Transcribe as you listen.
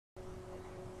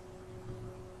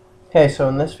Okay, so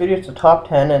in this video it's a top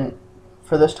 10, and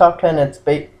for this top 10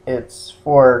 it's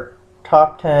for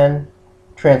top 10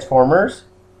 Transformers,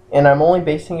 and I'm only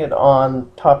basing it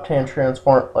on top 10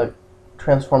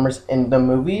 Transformers in the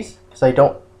movies because I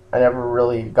never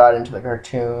really got into the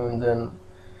cartoons, and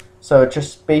so it's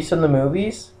just based on the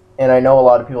movies, and I know a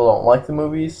lot of people don't like the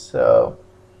movies, so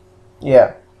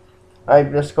yeah,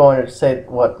 I'm just going to say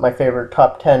what my favorite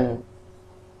top 10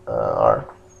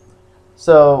 are.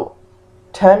 So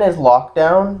 10 is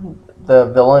Lockdown, the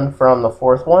villain from the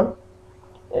fourth one.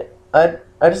 I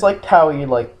just liked how he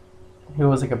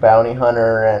was like a bounty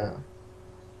hunter, and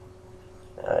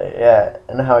yeah,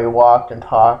 and how he walked and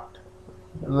talked.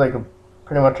 He was like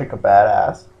pretty much like a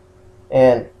badass.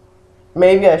 And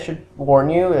maybe I should warn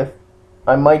you if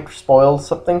I might spoil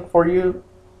something for you,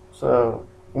 so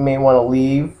you may want to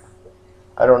leave.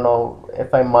 I don't know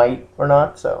if I might or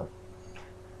not. So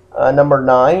number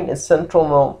 9 is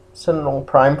Sentinel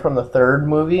Prime from the third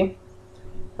movie.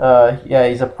 Yeah,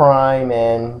 he's a Prime,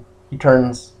 and he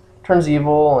turns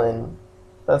evil, and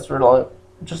that's really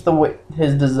just the way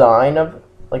his design of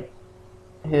like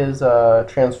his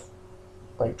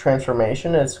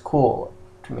transformation is cool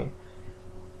to me.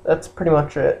 That's pretty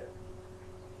much it.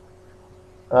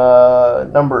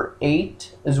 Number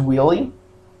 8 is Wheelie,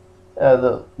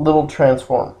 the little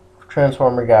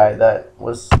transformer guy that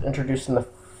was introduced in the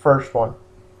first one,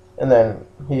 and then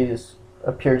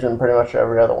appears in pretty much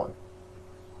every other one.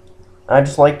 I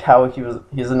just liked how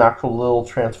he's an actual little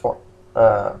transformer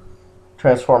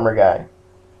guy.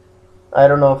 I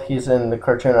don't know if he's in the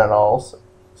cartoon at all,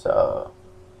 so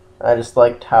I just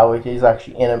liked how he's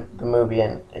actually in the movie,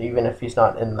 and even if he's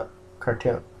not in the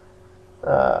cartoon.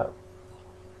 Uh,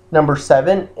 Number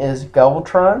 7 is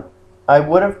Galvatron. I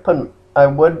would put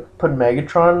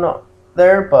Megatron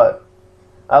there, but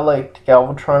I liked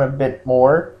Galvatron a bit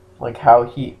more, like how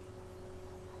he's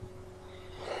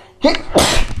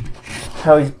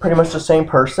pretty much the same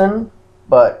person,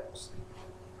 but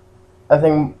I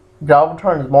think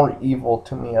Galvatron is more evil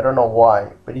to me. I don't know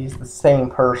why, but he's the same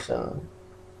person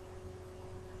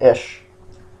ish.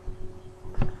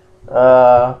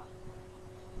 Uh,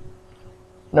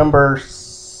 Number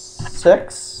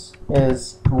 6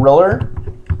 is Driller.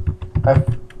 I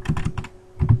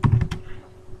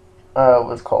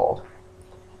what's called.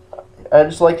 I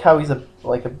just like how he's a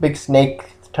big snake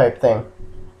type thing.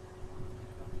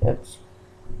 It's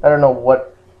I don't know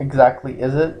what exactly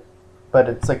is it, but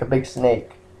it's like a big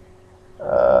snake.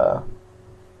 Uh,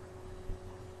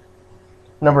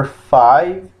 Number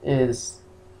 5 is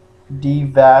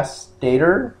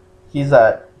Devastator. He's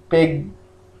that big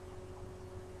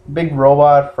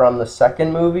robot from the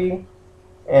second movie,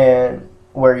 and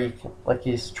where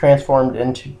he's transformed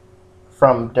into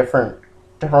from different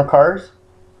cars.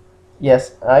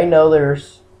 Yes, I know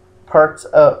there's parts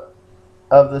of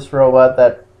this robot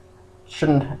that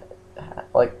shouldn't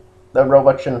like the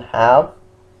robot shouldn't have,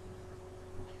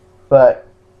 but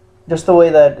just the way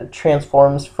that it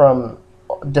transforms from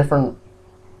different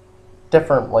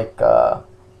different like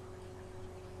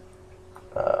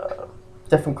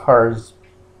different cars,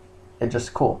 it's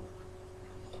just cool.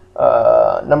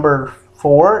 Number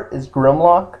 4 is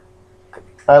Grimlock.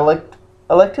 I liked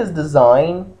his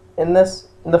design in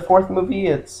the fourth movie.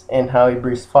 It's and how he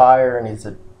breathes fire, and he's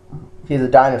a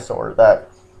dinosaur that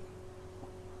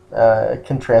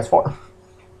can transform.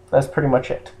 That's pretty much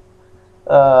it.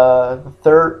 The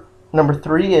third Number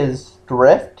 3 is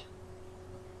Drift.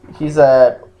 He's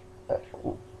a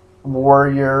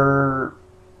warrior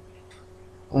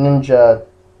ninja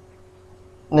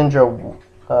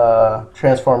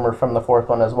transformer from the fourth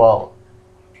one as well.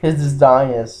 His design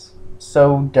is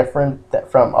so different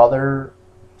from other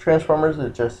transformers,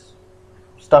 it just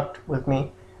stuck with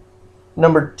me.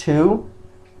 Number 2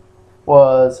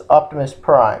 was Optimus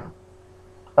Prime.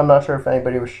 I'm not sure if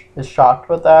anybody is shocked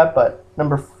with that, but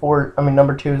number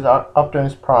 2 is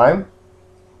Optimus Prime,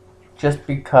 just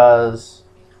because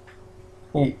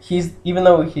he's even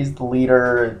though he's the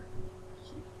leader,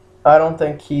 I don't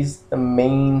think he's the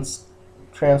main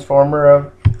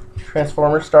Transformer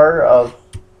star of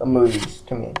the movies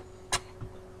to me.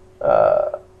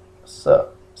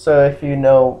 So if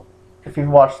you've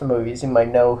watched the movies, you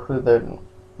might know who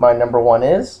my number 1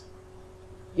 is.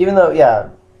 Even though, yeah,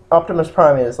 Optimus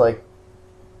Prime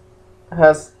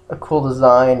has a cool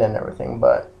design and everything,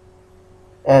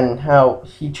 and how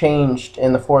he changed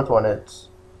in the fourth one, it's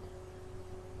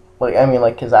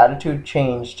like his attitude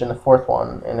changed in the fourth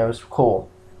one, and it was cool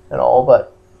and all.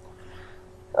 But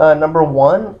number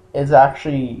 1 is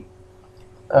actually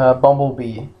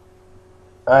Bumblebee.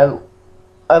 I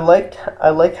like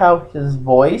how his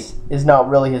voice is not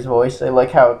really his voice. I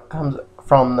like how it comes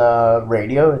from the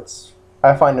radio.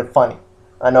 I find it funny.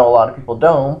 I know a lot of people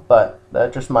don't, but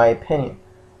that's just my opinion.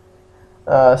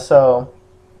 So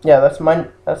yeah, that's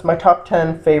my top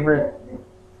 10 favorite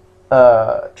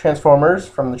Transformers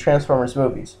from the Transformers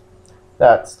movies.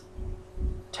 That's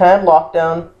 10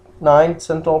 Lockdown, 9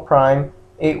 Sentinel Prime,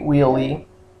 8 Wheelie,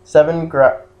 7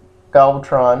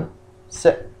 Galvatron,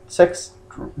 6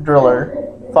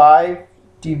 Driller, 5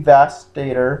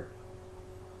 Devastator,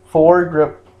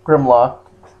 4 Grimlock,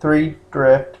 3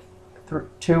 Drift,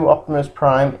 2 Optimus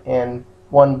Prime, and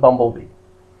 1 Bumblebee.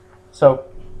 So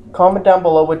comment down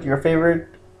below what your favorite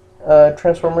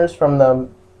Transformers from the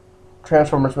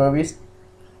Transformers movies.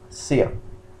 See ya.